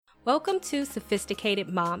Welcome to Sophisticated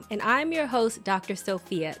Mom, and I'm your host, Dr.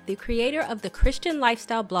 Sophia, the creator of the Christian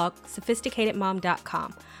lifestyle blog,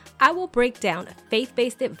 sophisticatedmom.com. I will break down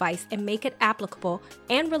faith-based advice and make it applicable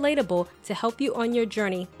and relatable to help you on your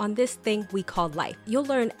journey on this thing we call life. You'll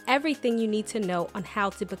learn everything you need to know on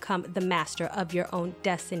how to become the master of your own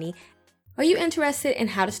destiny. Are you interested in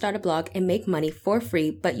how to start a blog and make money for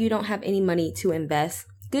free, but you don't have any money to invest?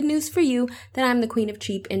 Good news for you that I'm the queen of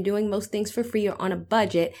cheap and doing most things for free or on a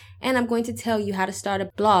budget, and I'm going to tell you how to start a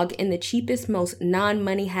blog in the cheapest, most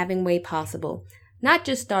non-money having way possible. Not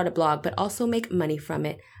just start a blog, but also make money from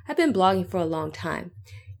it. I've been blogging for a long time.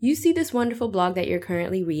 You see this wonderful blog that you're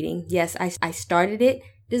currently reading. Yes, I started it,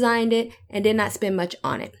 designed it, and did not spend much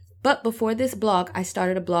on it. But before this blog, I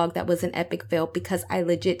started a blog that was an epic fail because I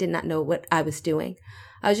legit did not know what I was doing.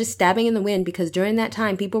 I was just stabbing in the wind because during that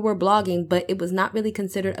time, people were blogging, but it was not really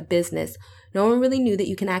considered a business. No one really knew that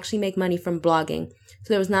you can actually make money from blogging. So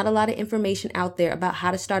there was not a lot of information out there about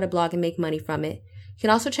how to start a blog and make money from it. You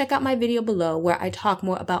can also check out my video below where I talk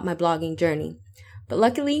more about my blogging journey. But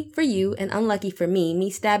luckily for you and unlucky for me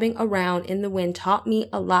stabbing around in the wind taught me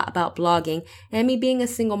a lot about blogging, and me being a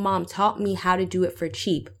single mom taught me how to do it for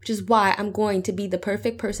cheap, which is why I'm going to be the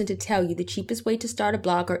perfect person to tell you the cheapest way to start a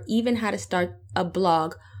blog or even how to start a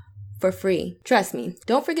blog for free. Trust me.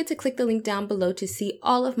 Don't forget to click the link down below to see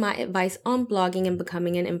all of my advice on blogging and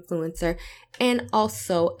becoming an influencer and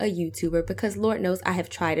also a YouTuber, because Lord knows I have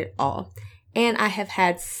tried it all. And I have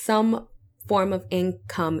had some form of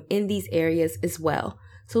income in these areas as well.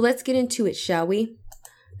 So let's get into it, shall we?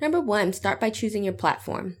 Number 1, start by choosing your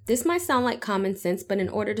platform. This might sound like common sense, but in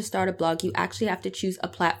order to start a blog, you actually have to choose a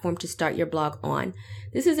platform to start your blog on.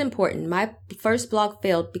 This is important. My first blog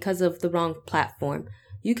failed because of the wrong platform.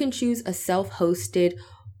 You can choose a self-hosted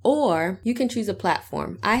or you can choose a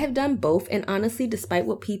platform. I have done both, and honestly, despite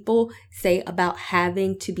what people say about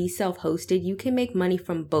having to be self-hosted, you can make money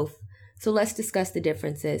from both. So let's discuss the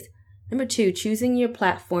differences. Number 2, choosing your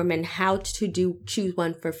platform and how to choose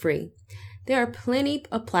one for free. There are plenty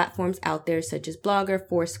of platforms out there such as Blogger,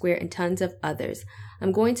 Foursquare, and tons of others.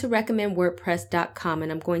 I'm going to recommend WordPress.com,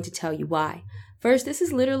 and I'm going to tell you why. First, this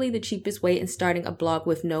is literally the cheapest way in starting a blog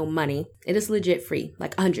with no money. It is legit free,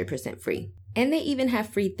 like 100% free. And they even have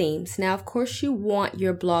free themes. Now, of course, you want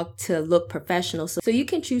your blog to look professional, so you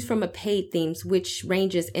can choose from a paid themes, which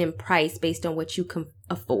ranges in price based on what you can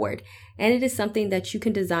afford. And it is something that you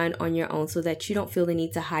can design on your own so that you don't feel the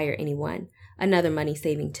need to hire anyone. Another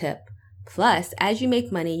money-saving tip. Plus, as you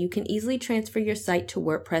make money, you can easily transfer your site to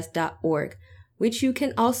WordPress.org, which you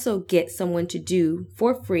can also get someone to do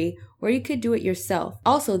for free, or you could do it yourself.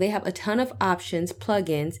 Also, they have a ton of options,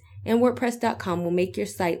 plugins, and WordPress.com will make your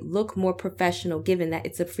site look more professional given that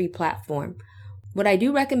it's a free platform. What I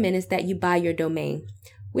do recommend is that you buy your domain.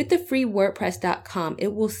 With the free WordPress.com,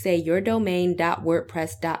 it will say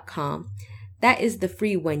yourdomain.wordpress.com. That is the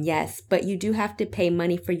free one, yes, but you do have to pay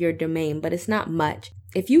money for your domain, but it's not much.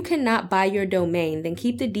 If you cannot buy your domain, then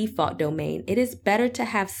keep the default domain. It is better to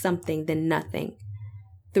have something than nothing.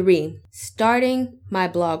 3, starting my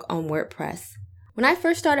blog on WordPress. When I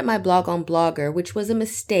first started my blog on Blogger, which was a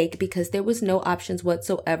mistake because there was no options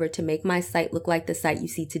whatsoever to make my site look like the site you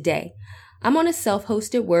see today. I'm on a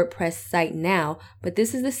self-hosted WordPress site now, but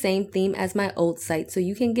this is the same theme as my old site, so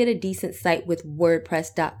you can get a decent site with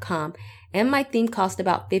WordPress.com. And my theme cost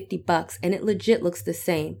about $50, and it legit looks the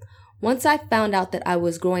same. Once I found out that I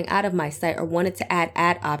was growing out of my site or wanted to add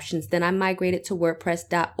ad options, then I migrated to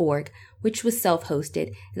WordPress.org, which was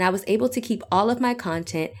self-hosted, and I was able to keep all of my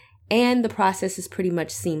content, and the process is pretty much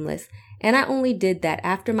seamless. And I only did that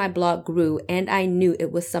after my blog grew and I knew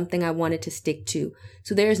it was something I wanted to stick to.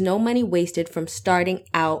 So there is no money wasted from starting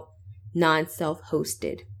out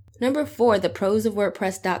non-self-hosted. Number 4, the pros of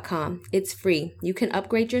WordPress.com. It's free. You can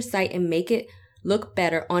upgrade your site and make it look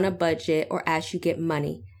better on a budget or as you get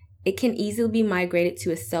money. It can easily be migrated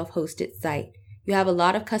to a self-hosted site. You have a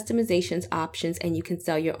lot of customizations options and you can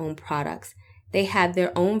sell your own products. They have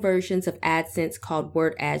their own versions of AdSense called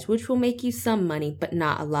WordAds, which will make you some money, but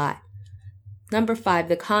not a lot. Number 5,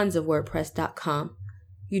 the cons of WordPress.com.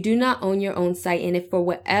 You do not own your own site, and if for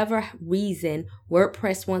whatever reason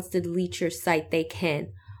WordPress wants to delete your site, they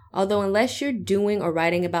can. Although unless you're doing or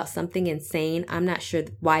writing about something insane, I'm not sure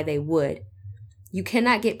why they would. You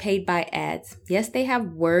cannot get paid by ads. Yes, they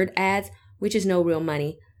have word ads, which is no real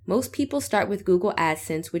money. Most people start with Google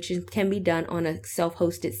AdSense, which can be done on a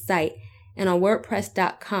self-hosted site, and on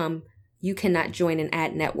WordPress.com, you cannot join an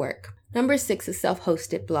ad network. Number 6, a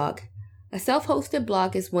self-hosted blog. A self-hosted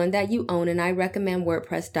blog is one that you own, and I recommend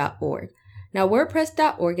WordPress.org. Now,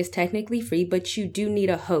 WordPress.org is technically free, but you do need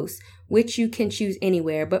a host, which you can choose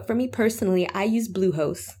anywhere. But for me personally, I use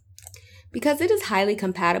Bluehost. Because it is highly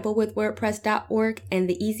compatible with WordPress.org, and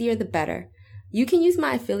the easier the better. You can use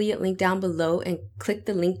my affiliate link down below and click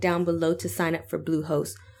the link down below to sign up for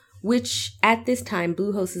Bluehost, which at this time,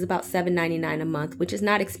 Bluehost is about $7.99 a month, which is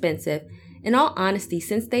not expensive. In all honesty,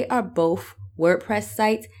 since they are both WordPress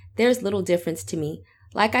sites, there's little difference to me.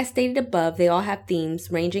 Like I stated above, they all have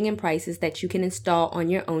themes ranging in prices that you can install on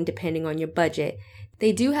your own depending on your budget.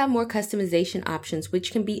 They do have more customization options,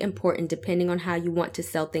 which can be important depending on how you want to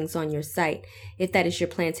sell things on your site, if that is your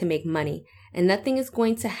plan to make money. And nothing is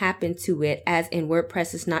going to happen to it, as in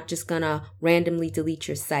WordPress is not just gonna randomly delete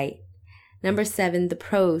your site. Number 7, the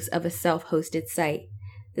pros of a self-hosted site.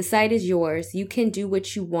 The site is yours. You can do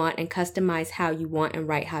what you want and customize how you want and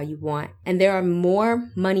write how you want. And there are more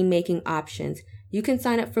money-making options. You can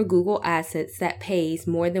sign up for Google AdSense that pays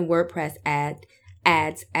more than WordPress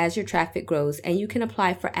ads as your traffic grows, and you can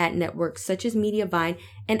apply for ad networks such as Mediavine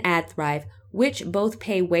and AdThrive, which both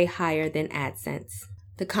pay way higher than AdSense.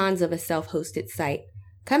 The cons of a self-hosted site.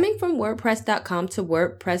 Coming from WordPress.com to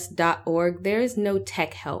WordPress.org, there is no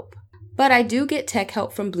tech help. But I do get tech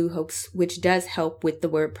help from Bluehost, which does help with the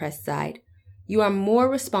WordPress side. You are more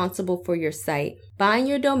responsible for your site, buying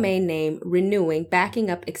your domain name, renewing,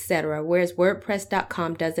 backing up, etc., whereas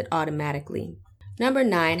WordPress.com does it automatically. Number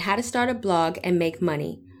 9, how to start a blog and make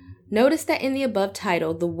money. Notice that in the above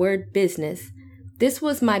title, the word business. This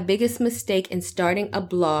was my biggest mistake in starting a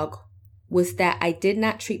blog, was that I did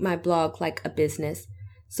not treat my blog like a business.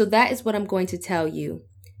 So that is what I'm going to tell you.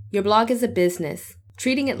 Your blog is a business.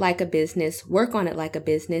 Treating it like a business, work on it like a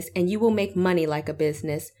business, and you will make money like a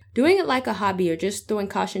business. Doing it like a hobby or just throwing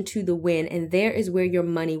caution to the wind, and there is where your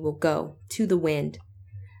money will go, to the wind.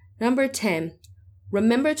 Number 10,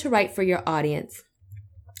 remember to write for your audience.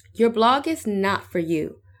 Your blog is not for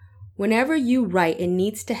you. Whenever you write, it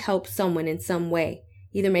needs to help someone in some way.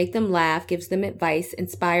 Either make them laugh, gives them advice,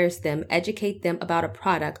 inspires them, educate them about a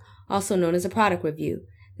product, also known as a product review.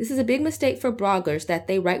 This is a big mistake for bloggers, that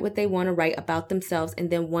they write what they want to write about themselves and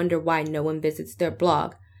then wonder why no one visits their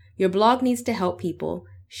blog. Your blog needs to help people.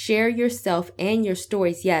 Share yourself and your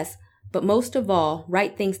stories, yes, but most of all,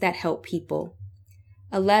 write things that help people.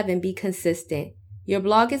 11, be consistent. Your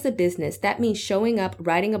blog is a business. That means showing up,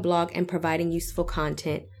 writing a blog, and providing useful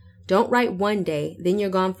content. Don't write one day, then you're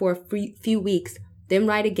gone for a few weeks, then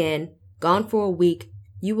write again, gone for a week.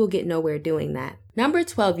 You will get nowhere doing that. Number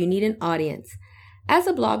 12, you need an audience. As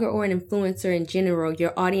a blogger or an influencer in general,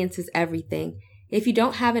 your audience is everything. If you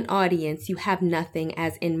don't have an audience, you have nothing,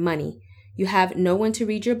 as in money. You have no one to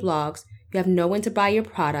read your blogs. You have no one to buy your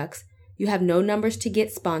products. You have no numbers to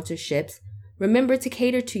get sponsorships. Remember to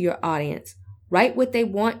cater to your audience. Write what they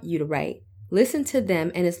want you to write. Listen to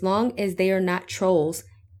them, and as long as they are not trolls,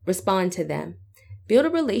 respond to them. Build a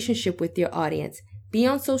relationship with your audience. Be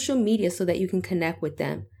on social media so that you can connect with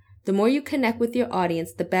them. The more you connect with your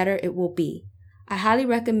audience, the better it will be. I highly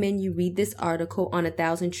recommend you read this article on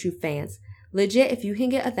 1,000 True Fans. Legit, if you can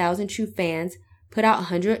get 1,000 true fans, put out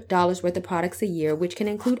 $100 worth of products a year, which can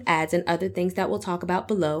include ads and other things that we'll talk about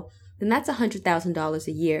below, then that's $100,000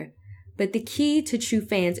 a year. But the key to true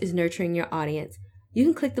fans is nurturing your audience. You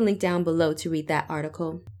can click the link down below to read that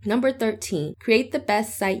article. Number 13, create the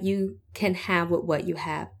best site you can have with what you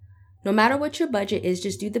have. No matter what your budget is,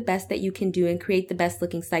 just do the best that you can do and create the best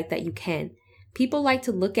looking site that you can. People like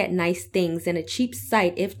to look at nice things, and a cheap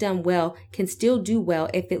site, if done well, can still do well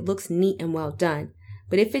if it looks neat and well done.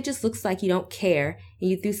 But if it just looks like you don't care and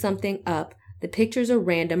you threw something up, the pictures are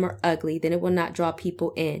random or ugly, then it will not draw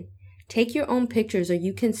people in. Take your own pictures, or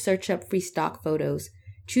you can search up free stock photos.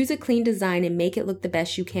 Choose a clean design and make it look the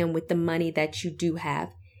best you can with the money that you do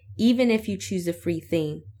have, even if you choose a free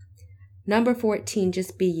theme. Number 14,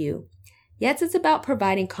 just be you. Yes, it's about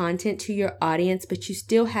providing content to your audience, but you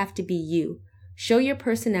still have to be you. Show your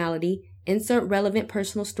personality, insert relevant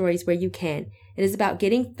personal stories where you can. It is about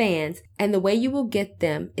getting fans, and the way you will get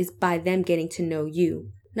them is by them getting to know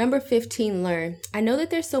you. Number 15, learn. I know that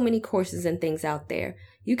there's so many courses and things out there.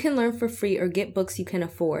 You can learn for free or get books you can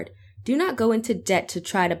afford. Do not go into debt to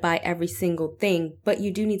try to buy every single thing, but you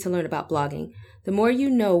do need to learn about blogging. The more you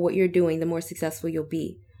know what you're doing, the more successful you'll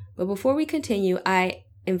be. But before we continue, I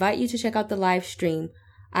invite you to check out the live stream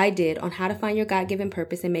I did on how to find your God-given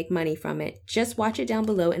purpose and make money from it. Just watch it down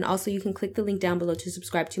below, and also you can click the link down below to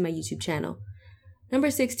subscribe to my YouTube channel. Number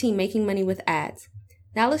 16, making money with ads.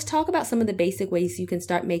 Now let's talk about some of the basic ways you can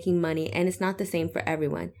start making money, and it's not the same for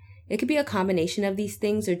everyone. It could be a combination of these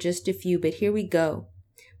things or just a few, but here we go.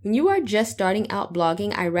 When you are just starting out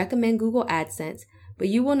blogging, I recommend Google AdSense, but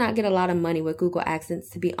you will not get a lot of money with Google AdSense,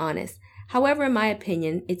 to be honest. However, in my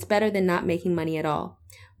opinion, it's better than not making money at all.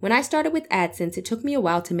 When I started with AdSense, it took me a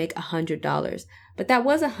while to make $100, but that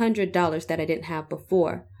was $100 that I didn't have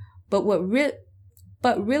before. But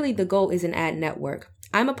really the goal is an ad network.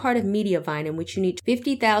 I'm a part of Mediavine, in which you need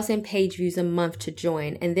 50,000 page views a month to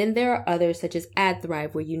join, and then there are others such as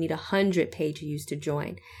AdThrive where you need 100 page views to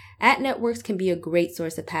join. Ad networks can be a great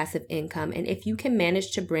source of passive income, and if you can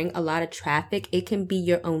manage to bring a lot of traffic, it can be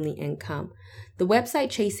your only income. The website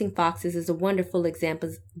Chasing Foxes is a wonderful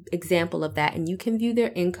example of that, and you can view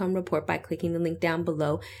their income report by clicking the link down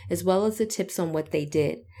below, as well as the tips on what they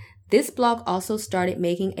did. This blog also started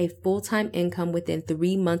making a full-time income within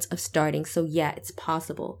 3 months of starting, so yeah, it's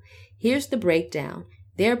possible. Here's the breakdown.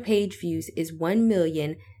 Their page views is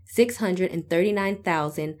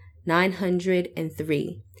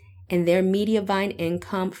 1,639,903, and their Mediavine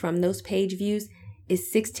income from those page views is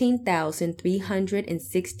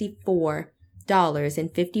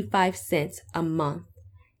 $16,364.55 a month.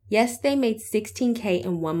 Yes, they made $16K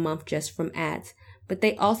in 1 month just from ads, but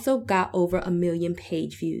they also got over 1 million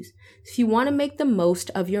page views. So if you want to make the most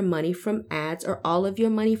of your money from ads or all of your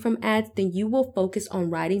money from ads, then you will focus on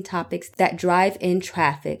writing topics that drive in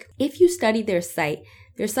traffic. If you study their site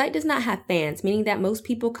does not have fans, meaning that most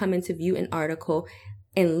people come in to view an article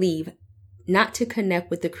and leave, not to connect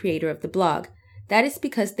with the creator of the blog. That is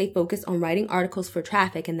because they focus on writing articles for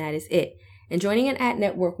traffic, and that is it. And joining an ad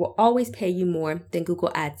network will always pay you more than Google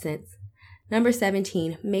AdSense. Number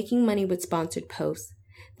 17, making money with sponsored posts.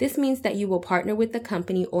 This means that you will partner with the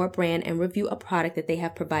company or brand and review a product that they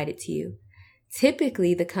have provided to you.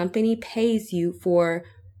 Typically, the company pays you for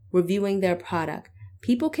reviewing their product.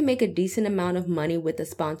 People can make a decent amount of money with a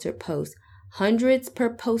sponsored post, hundreds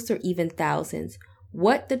per post or even thousands.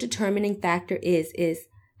 What the determining factor is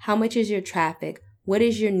how much is your traffic, what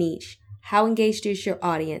is your niche, how engaged is your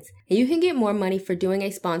audience, and you can get more money for doing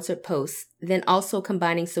a sponsored post than also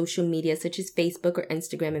combining social media such as Facebook or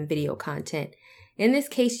Instagram and video content. In this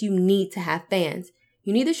case, you need to have fans.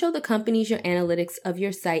 You need to show the companies your analytics of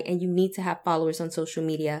your site, and you need to have followers on social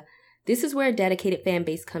media. This is where a dedicated fan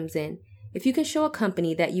base comes in. If you can show a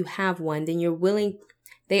company that you have one, then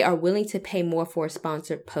they are willing to pay more for a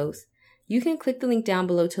sponsored post. You can click the link down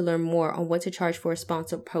below to learn more on what to charge for a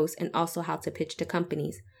sponsored post and also how to pitch to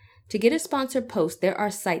companies. To get a sponsored post, there are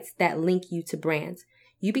sites that link you to brands.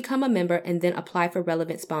 You become a member and then apply for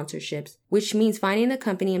relevant sponsorships, which means finding the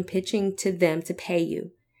company and pitching to them to pay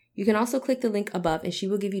you. You can also click the link above and she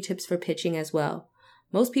will give you tips for pitching as well.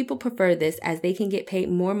 Most people prefer this as they can get paid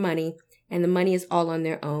more money and the money is all on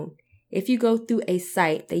their own. If you go through a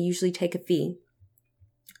site, they usually take a fee.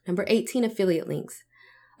 Number 18, affiliate links.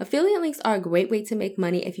 Affiliate links are a great way to make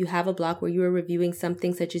money if you have a blog where you are reviewing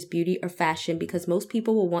something such as beauty or fashion, because most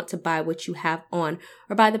people will want to buy what you have on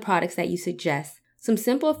or buy the products that you suggest. Some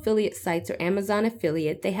simple affiliate sites are Amazon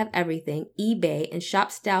Affiliate, they have everything, eBay, and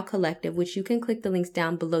Shop Style Collective, which you can click the links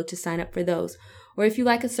down below to sign up for those. Or if you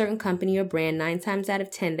like a certain company or brand, 9 times out of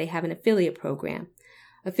 10, they have an affiliate program.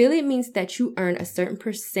 Affiliate means that you earn a certain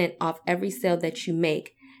 % off every sale that you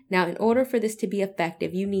make. Now, in order for this to be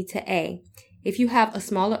effective, you need to A, if you have a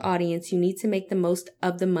smaller audience, you need to make the most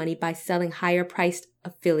of the money by selling higher priced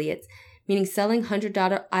affiliates, meaning selling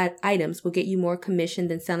 $100 items will get you more commission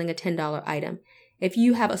than selling a $10 item. If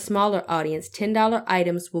you have a smaller audience, $10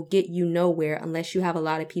 items will get you nowhere unless you have a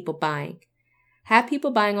lot of people buying. Have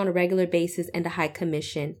people buying on a regular basis and a high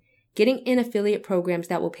commission. Getting in affiliate programs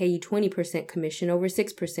that will pay you 20% commission over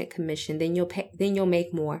 6% commission, then you'll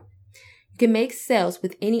make more. You can make sales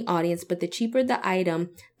with any audience, but the cheaper the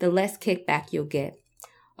item, the less kickback you'll get.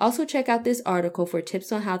 Also check out this article for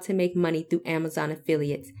tips on how to make money through Amazon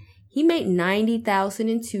affiliates. He made $90,000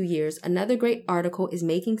 in 2 years. Another great article is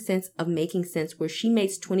Making Sense of Making Sense, where she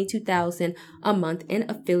makes $22,000 a month in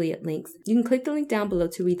affiliate links. You can click the link down below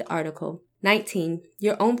to read the article. 19.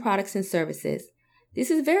 Your own products and services. This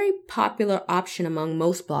is a very popular option among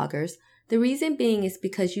most bloggers. The reason being is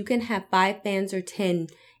because you can have 5 fans or 10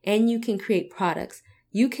 and you can create products.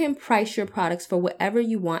 You can price your products for whatever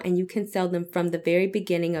you want and you can sell them from the very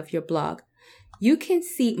beginning of your blog. You can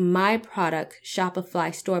see my product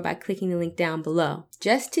Shopify store by clicking the link down below.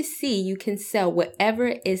 Just to see, you can sell whatever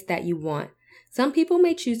it is that you want. Some people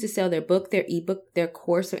may choose to sell their book, their ebook, their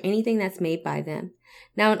course, or anything that's made by them.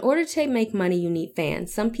 Now, in order to make money, you need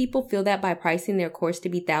fans. Some people feel that by pricing their course to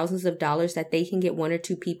be thousands of dollars that they can get 1 or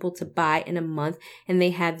 2 people to buy in a month and they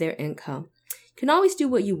have their income. You can always do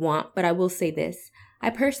what you want, but I will say this. I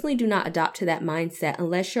personally do not adopt to that mindset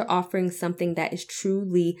unless you're offering something that is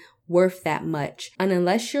truly worth that much. And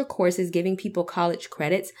unless your course is giving people college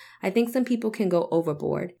credits, I think some people can go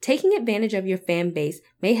overboard. Taking advantage of your fan base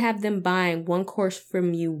may have them buying one course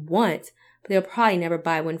from you once, but they'll probably never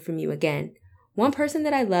buy one from you again. One person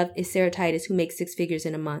that I love is Sarah Titus, who makes 6 figures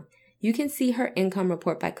in a month. You can see her income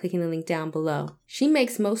report by clicking the link down below. She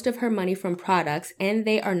makes most of her money from products, and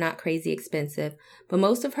they are not crazy expensive, but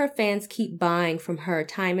most of her fans keep buying from her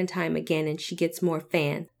time and time again, and she gets more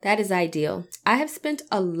fans. That is ideal. I have spent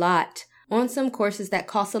a lot on some courses that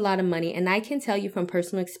cost a lot of money, and I can tell you from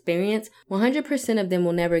personal experience, 100% of them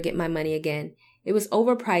will never get my money again. It was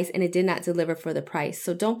overpriced and it did not deliver for the price,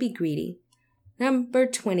 so don't be greedy. Number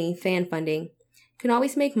 20, fan funding. You can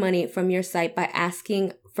always make money from your site by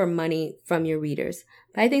asking for money from your readers.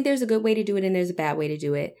 But I think there's a good way to do it and there's a bad way to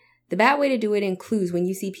do it. The bad way to do it includes when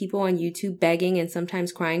you see people on YouTube begging and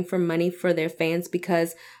sometimes crying for money for their fans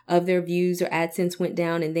because of their views or AdSense went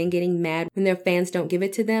down and then getting mad when their fans don't give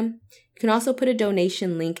it to them. You can also put a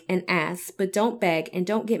donation link and ask, but don't beg and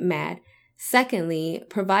don't get mad. Secondly,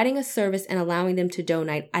 providing a service and allowing them to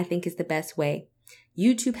donate, I think, is the best way.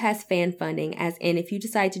 YouTube has fan funding, as in if you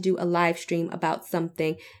decide to do a live stream about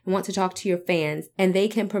something and want to talk to your fans, and they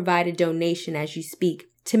can provide a donation as you speak.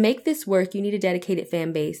 To make this work, you need a dedicated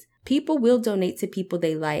fan base. People will donate to people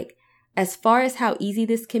they like. As far as how easy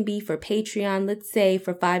this can be for Patreon, let's say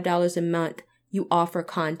for $5 a month, you offer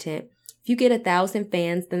content. If you get 1,000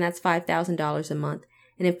 fans, then that's $5,000 a month.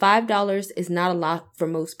 And if $5 is not a lot for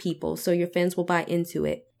most people, so your fans will buy into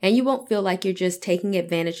it. And you won't feel like you're just taking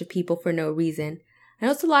advantage of people for no reason. I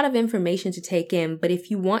know it's a lot of information to take in, but if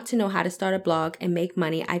you want to know how to start a blog and make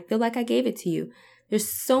money, I feel like I gave it to you.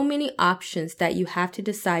 There's so many options that you have to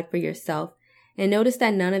decide for yourself. And notice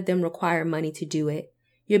that none of them require money to do it.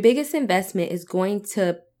 Your biggest investment is going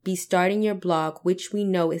to be starting your blog, which we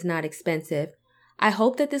know is not expensive. I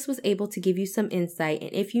hope that this was able to give you some insight,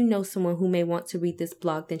 and if you know someone who may want to read this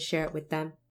blog, then share it with them.